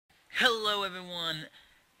Hello everyone,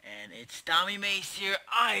 and it's Tommy Mace here.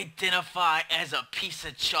 I identify as a piece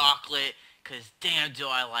of chocolate, cause damn do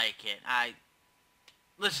I like it.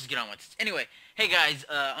 Let's just get on with this. Anyway, hey guys,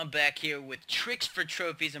 I'm back here with tricks for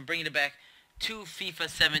trophies. I'm bringing it back to FIFA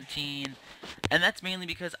 17, and that's mainly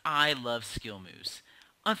because I love skill moves.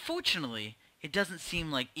 Unfortunately, it doesn't seem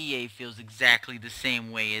like EA feels exactly the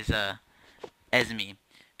same way as me,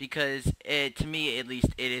 because to me at least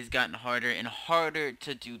it has gotten harder and harder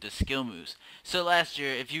to do the skill moves. So last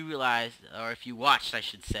year, if you realized, or if you watched I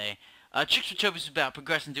should say, Tricks for Trophies was about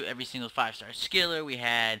progressing through every single 5-star skiller we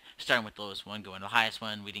had, starting with the lowest one, going to the highest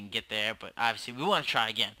one. We didn't get there, but obviously we want to try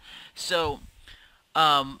again. So,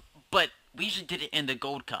 but we usually did it in the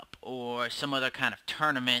Gold Cup or some other kind of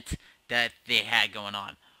tournament that they had going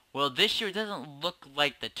on. Well, this year it doesn't look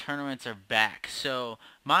like the tournaments are back. So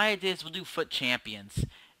my idea is we'll do Foot Champions,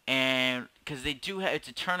 and because they do have, it's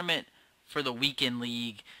a tournament for the weekend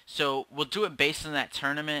league, so we'll do it based on that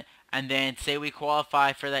tournament, and then say we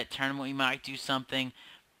qualify for that tournament, we might do something,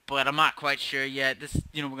 but I'm not quite sure yet. This,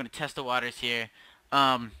 we're gonna test the waters here.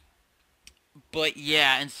 Um, but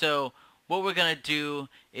yeah, and so what we're gonna do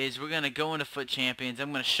is we're gonna go into Foot Champions.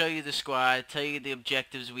 I'm gonna show you the squad, tell you the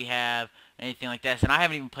objectives we have, anything like that. And I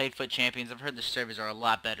haven't even played Foot Champions. I've heard the servers are a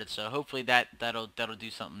lot better, so hopefully that'll do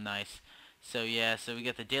something nice. So yeah, so we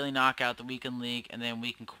got the daily knockout, the weekend league, and then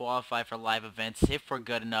we can qualify for live events if we're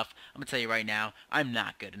good enough. I'm gonna tell you right now, I'm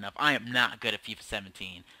not good enough. I am not good at FIFA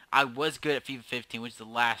 17. I was good at FIFA 15, which is the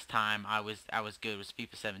last time I was good was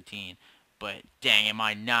FIFA 17. But dang, am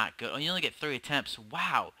I not good? Oh, you only get 3 attempts.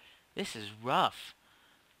 Wow, this is rough.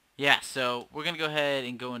 Yeah, so we're going to go ahead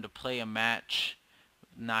and go into play a match,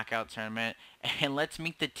 knockout tournament, and let's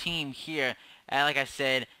meet the team here. Like I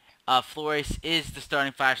said, Flores is the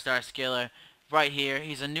starting 5-star skiller right here.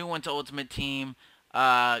 He's a new one to Ultimate Team.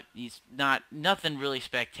 He's nothing really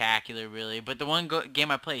spectacular, really. But the one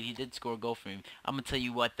game I played, he did score a goal for me. I'm gonna tell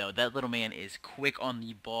you what though, that little man is quick on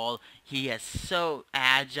the ball. He is so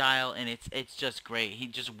agile, and it's just great. He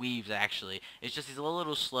just weaves actually. It's just he's a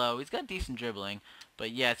little slow. He's got decent dribbling,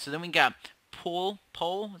 but yeah. So then we got Pole.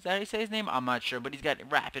 Is that how you say his name? I'm not sure, but he's got a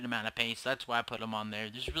rapid amount of pace. So that's why I put him on there.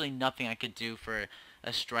 There's really nothing I could do for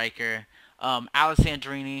a striker.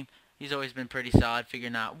 Alessandrini. He's always been pretty solid. Figure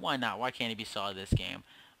not. Why not? Why can't he be solid this game?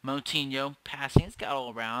 Moutinho, passing. It's got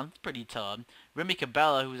all around. It's pretty tough. Remy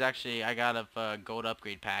Cabella, who's actually, I got a gold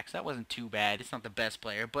upgrade pack, so that wasn't too bad. It's not the best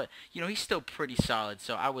player, but, he's still pretty solid,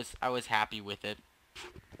 so I was happy with it.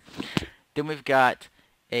 Then we've got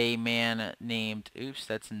a man named, oops,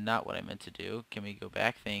 that's not what I meant to do. Can we go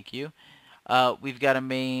back? Thank you. We've got a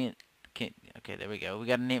man, okay, there we go. We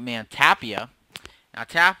got a man, Tapia. Now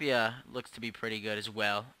Tapia looks to be pretty good as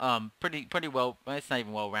well. Pretty well. It's not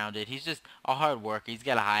even well rounded. He's just a hard worker. He's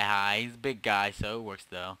got a high. He's a big guy, so it works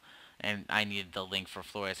though. And I needed the link for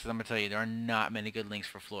Flores because I'm gonna tell you there are not many good links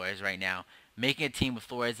for Flores right now. Making a team with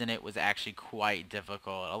Flores in it was actually quite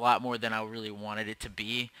difficult. A lot more than I really wanted it to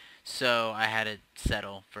be. So I had to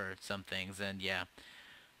settle for some things, and yeah,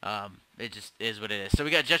 it just is what it is. So we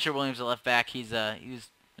got Jetcher Williams at left back. He's a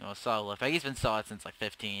solid left back. He's been solid since like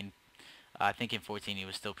 15. I think in 14 he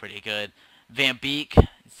was still pretty good. Van Beek,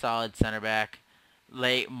 solid center back.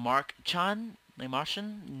 Le Marchand,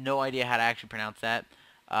 no idea how to actually pronounce that.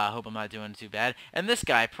 Hope I'm not doing too bad. And this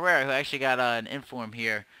guy, Pereira, who actually got an inform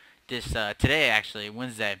here today, actually,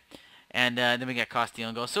 Wednesday. And then we got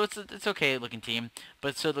Castillon goals. So it's okay looking team.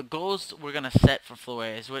 But so the goals we're going to set for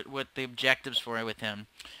Flores, what the objectives for it with him.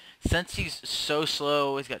 Since he's so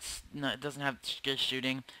slow, doesn't have good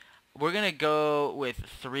shooting, we're going to go with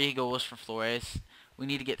 3 goals for Flores. We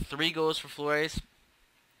need to get 3 goals for Flores.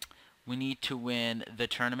 We need to win the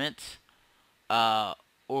tournament, or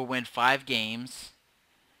win 5 games.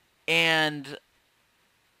 And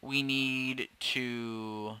we need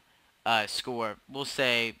to score, we'll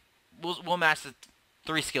match the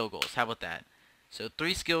 3 skill goals. How about that? So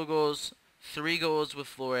 3 skill goals, 3 goals with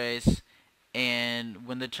Flores, and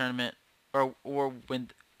win the tournament, or win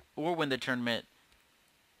the tournament,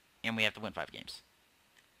 and we have to win 5 games.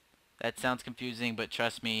 That sounds confusing, but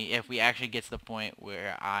trust me, if we actually get to the point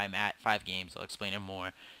where I'm at 5 games, I'll explain it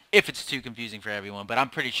more. If it's too confusing for everyone, but I'm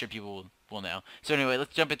pretty sure people will know. So anyway,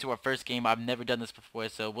 let's jump into our first game. I've never done this before,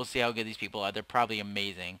 so we'll see how good these people are. They're probably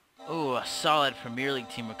amazing. Oh, a solid Premier League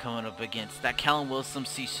team we're coming up against. That Callum Wilson,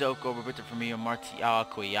 Sissoko, Roberto Firmino, Martial,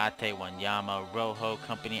 Kouyaté, Wanyama, Rojo,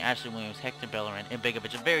 Company, Ashley Williams, Hector Bellerin, and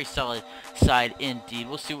Begovic. A very solid side indeed.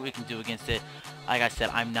 We'll see what we can do against it. Like I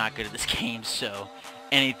said, I'm not good at this game, so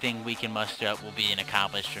anything we can muster up will be an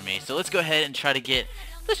accomplished for me. So let's go ahead and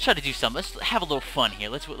let's try to do something. Let's have a little fun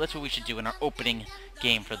here. That's what we should do in our opening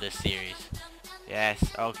game for this series. Yes.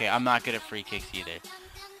 Okay, I'm not good at free kicks either.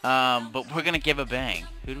 But we're gonna give a bang.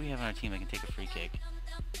 Who do we have on our team that can take a free kick?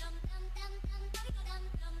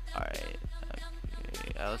 Alright.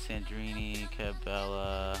 Okay. Alessandrini,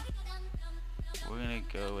 Cabela. We're gonna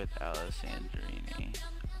go with Alessandrini.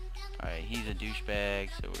 Alright, he's a douchebag,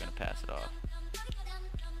 so we're gonna pass it off.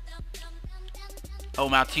 Oh,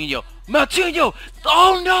 Moutinho! Moutinho!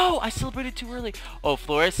 Oh no! I celebrated too early. Oh,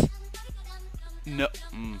 Flores? No.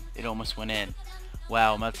 It almost went in.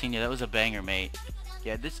 Wow, Moutinho, that was a banger, mate.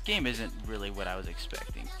 Yeah, this game isn't really what I was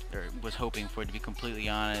expecting, or was hoping for, to be completely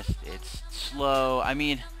honest. It's slow. I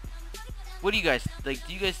mean, what do you guys, like,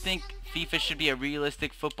 do you guys think FIFA should be a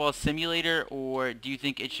realistic football simulator, or do you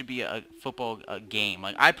think it should be a football game?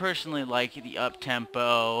 Like, I personally like the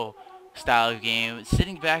up-tempo style of game.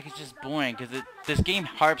 Sitting back is just boring, because this game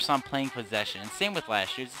harps on playing possession. And same with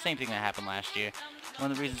last year. It's the same thing that happened last year. One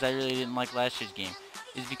of the reasons I really didn't like last year's game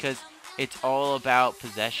is because it's all about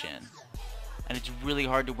possession. And it's really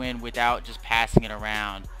hard to win without just passing it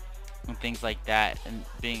around and things like that, and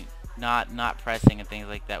being not pressing and things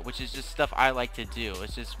like that, which is just stuff I like to do.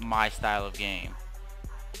 It's just my style of game.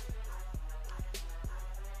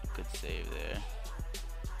 Good save there.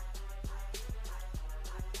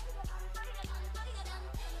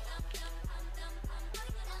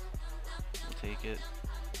 We'll take it.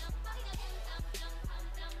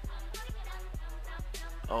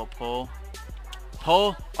 Oh, pull.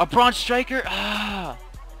 Pull! A bronze striker! Ah!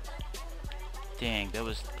 Dang, that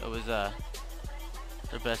was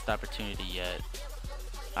their best opportunity yet.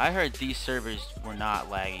 I heard these servers were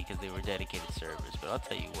not laggy because they were dedicated servers, but I'll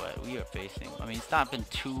tell you what, we are facing, I mean, it's not been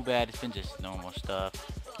too bad, it's been just normal stuff,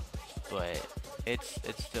 but it's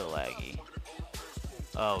still laggy.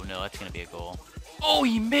 Oh no, that's gonna be a goal. Oh,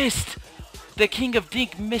 he missed! The king of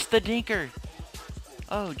dink missed the dinker!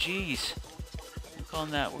 Oh jeez. I'm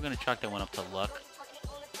calling that, we're gonna chalk that one up to luck.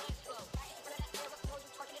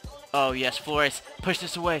 Oh, yes, Flores. Push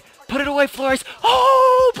this away. Put it away, Flores.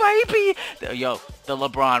 Oh, baby. Yo, the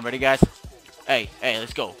LeBron. Ready, guys? Hey,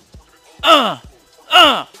 let's go. 1,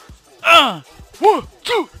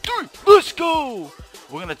 2, 3. Let's go.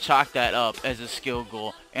 We're going to chalk that up as a skill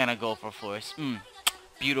goal and a goal for Flores.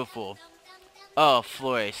 Beautiful. Oh,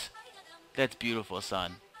 Flores. That's beautiful,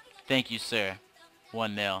 son. Thank you, sir.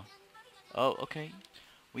 1-0. Oh, okay.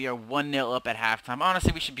 We are 1-0 up at halftime.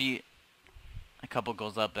 Honestly, we should be a couple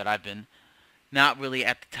goals up, that I've been not really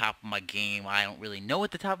at the top of my game. I don't really know what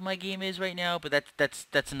the top of my game is right now, but that's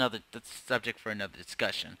subject for another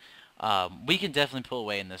discussion. We can definitely pull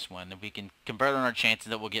away in this one. If we can convert on our chances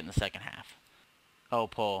that we'll get in the second half. Oh,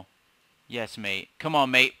 Paul. Yes, mate. Come on,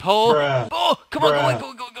 mate. Paul. Oh, come on,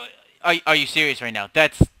 go. Are you serious right now?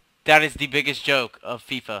 That is the biggest joke of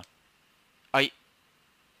FIFA.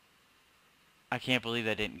 I can't believe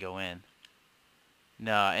that didn't go in.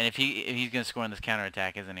 No, and if he's gonna score on this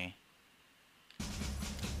counterattack, isn't he?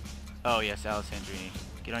 Oh yes, Alessandrini.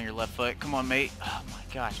 Get on your left foot. Come on, mate. Oh my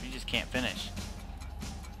gosh, we just can't finish.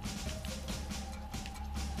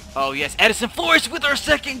 Oh yes, Edison Flores with our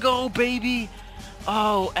second goal, baby.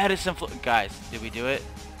 Oh, Edison Flores. Guys, did we do it?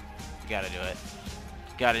 We gotta do it.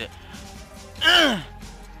 Gotta do it.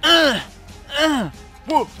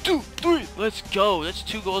 1, 2, 3. Let's go. That's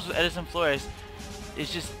 2 goals with Edison Flores.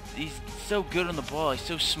 It's just, he's so good on the ball. He's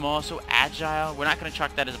so small, so agile. We're not going to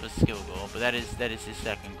chalk that as a skill goal, but that is his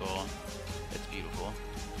second goal. That's beautiful.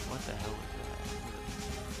 What the hell was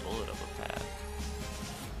that? Bullet of a pass.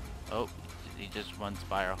 Oh, he just runs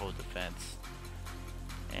by our whole defense.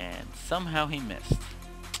 And somehow he missed.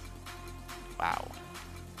 Wow.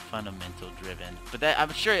 Fundamental driven. But that,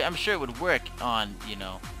 I'm sure it would work on, you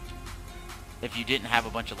know, if you didn't have a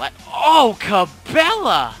bunch of light. Oh,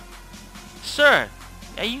 Cabela! Sir,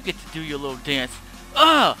 yeah, you get to do your little dance.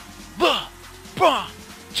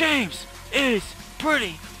 James is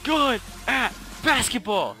pretty good at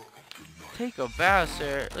basketball. Take a bow,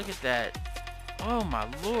 sir. Look at that. Oh, my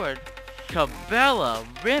lord. Cabela,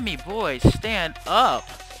 Remy boys, stand up.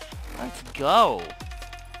 Let's go.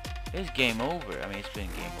 It's game over. I mean, it's been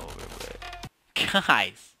game over, but...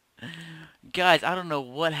 Guys, I don't know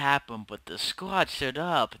what happened, but the squad stood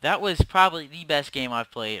up. That was probably the best game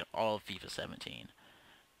I've played all of FIFA 17.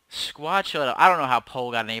 Squad showed up. I don't know how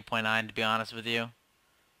Pole got an 8.9, to be honest with you.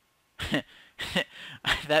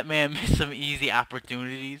 That man missed some easy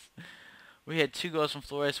opportunities. We had 2 goals from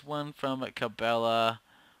Flores, 1 from Cabela,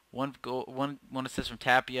 1 assist from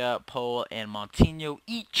Tapia, Pole, and Moutinho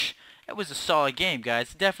each. That was a solid game,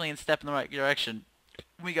 guys. Definitely a step in the right direction.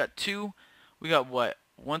 We got what?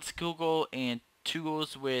 1 skill goal and 2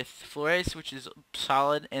 goals with Flores, which is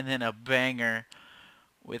solid, and then a banger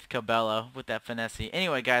with Cabela, with that finesse.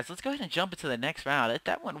 Anyway, guys, let's go ahead and jump into the next round.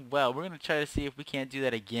 That went well. We're going to try to see if we can't do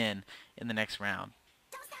that again in the next round.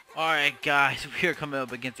 Alright, guys, we are coming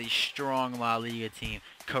up against a strong La Liga team.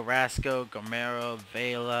 Carrasco, Gamero,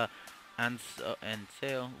 Vela,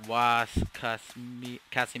 Ansel, Was,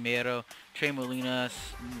 Casimiro, Trey Molinas,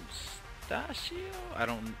 Mustachio? I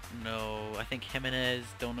don't know. I think Jimenez.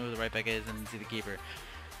 Don't know who the right back is, and see the keeper.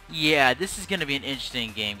 Yeah, this is going to be an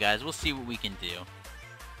interesting game, guys. We'll see what we can do.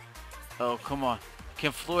 Oh, come on.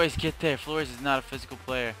 Can Flores get there? Flores is not a physical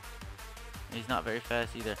player. He's not very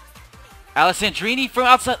fast either. Alessandrini from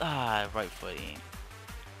outside. Ah, right footing.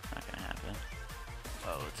 Not gonna happen.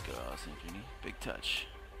 Oh, let's go, Alessandrini. Big touch.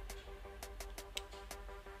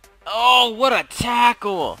 Oh, what a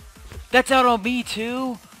tackle! That's out on me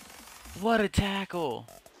too. What a tackle!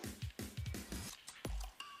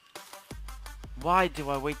 Why do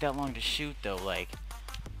I wait that long to shoot though? Like,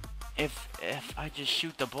 if I just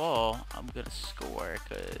shoot the ball, I'm gonna score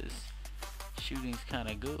because shooting's kind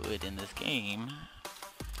of good in this game.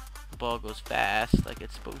 The ball goes fast like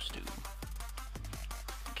it's supposed to.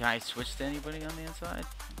 Can I switch to anybody on the inside?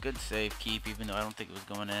 Good save, keep, even though I don't think it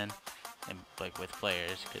was going in, and like with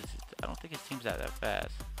players, because I don't think his team's that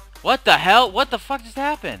fast. What the hell? What the fuck just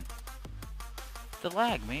happened? The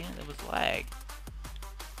lag, man. It was lag.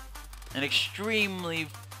 An extremely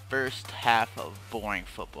first half of boring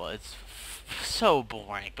football. It's so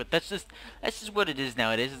boring, but that's just what it is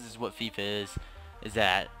nowadays. This is what FIFA is. Is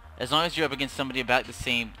that as long as you're up against somebody about the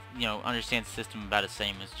same, you know, understands the system about the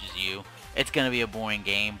same as just you, it's gonna be a boring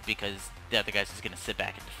game because the other guy's just gonna sit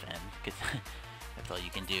back and defend. Because that's all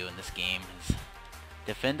you can do in this game is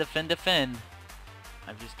defend, defend, defend.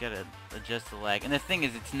 I've just gotta adjust the lag. And the thing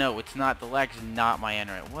is, it's not. The lag's not my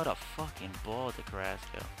internet. What a fucking ball to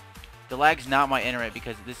Carrasco. The lag's not my internet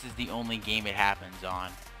because this is the only game it happens on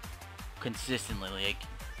consistently.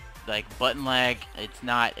 Like button lag. It's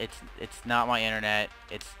not my internet.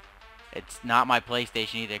 It's not my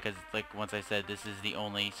PlayStation either because like once I said this is the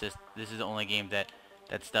only game that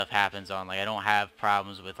stuff happens on. Like I don't have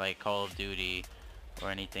problems with like Call of Duty or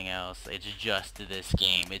anything else. It's just this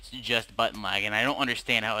game. It's just button lag, and I don't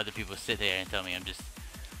understand how other people sit there and tell me I'm just.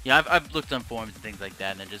 Yeah, I've looked on forums and things like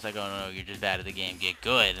that, and they're just like, oh no, you're just bad at the game, get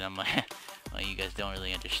good. And I'm like, well, you guys don't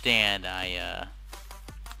really understand.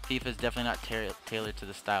 FIFA's definitely not tailored to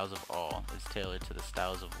the styles of all. It's tailored to the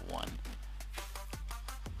styles of one.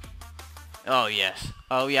 Oh yes.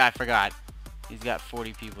 Oh yeah, I forgot. He's got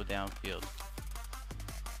 40 people downfield.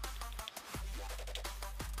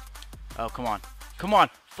 Oh come on, come on,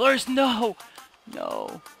 Flores, no,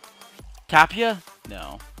 no. Tapia,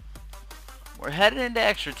 no. We're headed into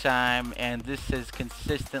extra time, and this has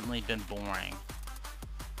consistently been boring.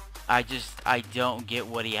 I don't get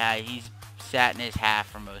what he had. He's sat in his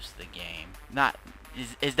half for most of the game. Not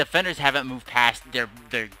his defenders haven't moved past their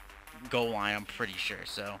goal line. I'm pretty sure.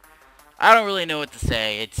 So I don't really know what to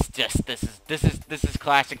say. It's just this is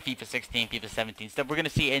classic FIFA 16, FIFA 17 stuff. We're gonna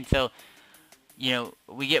see until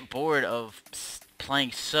we get bored of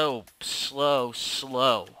playing so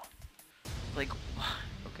slow. Like.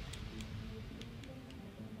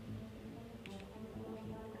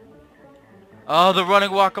 Oh, the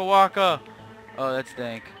running Waka Waka! Oh, that's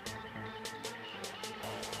dank.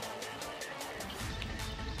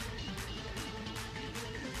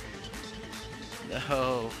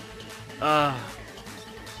 No.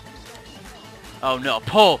 Oh no,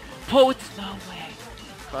 pull! Pull! It's no way!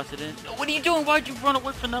 Cross it in. What are you doing? Why'd you run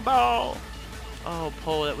away from the ball? Oh,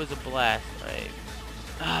 pull, that was a blast, right?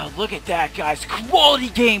 Oh, look at that, guys! Quality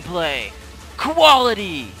gameplay!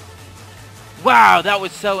 Quality! Wow, that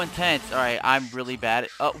was so intense. All right, I'm really bad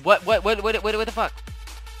at. What the fuck?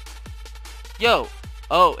 Yo,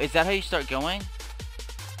 oh, is that how you start going?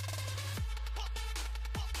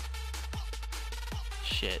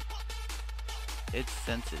 Shit, it's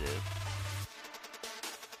sensitive.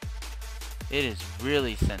 It is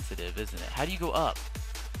really sensitive, isn't it? How do you go up?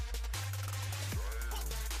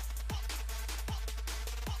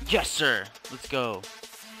 Yes, sir. Let's go.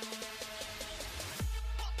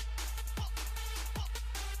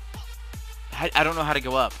 I don't know how to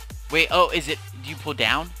go up. Wait, oh, do you pull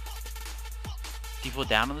down? Do you pull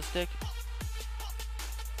down on the stick?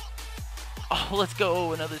 Oh, let's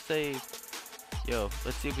go, another save. Yo,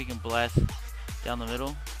 let's see if we can blast down the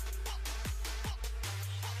middle.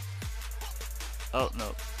 Oh,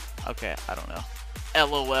 no. Okay, I don't know.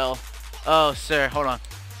 LOL. Oh, sir, hold on.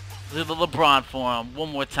 Do the LeBron form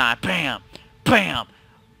one more time. Bam! Bam!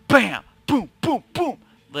 Bam! Boom! Boom! Boom!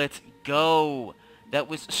 Let's go. That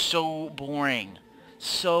was so boring.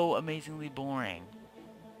 So amazingly boring.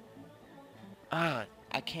 I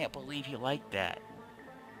can't believe you like that.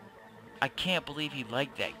 I can't believe he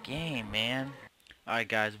liked that game, man. Alright,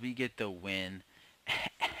 guys, we get the win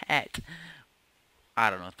at, I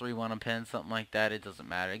don't know, 3-1 on Penn, something like that. It doesn't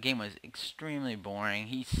matter. The game was extremely boring.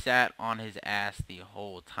 He sat on his ass the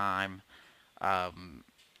whole time. Um,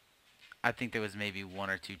 I think there was maybe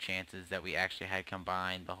one or two chances that we actually had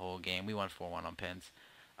combined the whole game. We won 4-1 on Pens.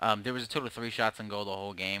 There was a total of 3 shots on goal the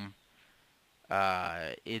whole game.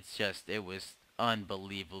 It was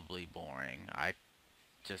unbelievably boring. I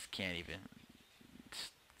just can't even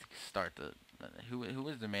start the. Who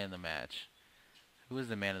was the man of the match? Who was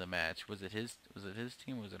the man of the match? Was it his? Was it his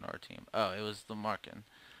team? Or was it our team? Oh, it was the Markin.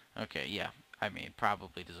 Okay, yeah. I mean,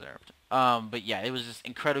 probably deserved. But yeah, it was just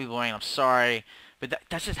incredibly boring. I'm sorry, but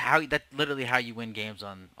that's just how that's literally how you win games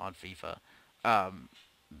on FIFA.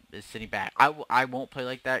 Is sitting back. I won't play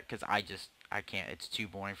like that because I can't. It's too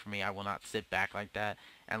boring for me. I will not sit back like that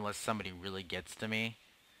unless somebody really gets to me.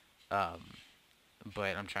 Um,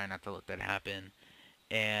 but I'm trying not to let that happen.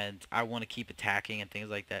 And I want to keep attacking and things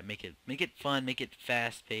like that. Make it fun. Make it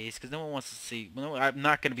fast paced because no one wants to see. No, I'm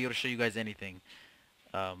not going to be able to show you guys anything.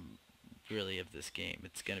 Um, really of this game.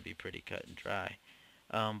 It's going to be pretty cut and dry.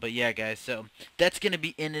 But yeah, guys, so that's going to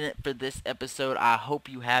be ending it for this episode. I hope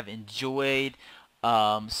you have enjoyed.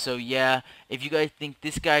 So yeah, if you guys think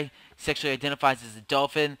this guy sexually identifies as a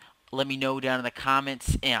dolphin, let me know down in the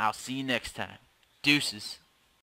comments, and I'll see you next time. Deuces.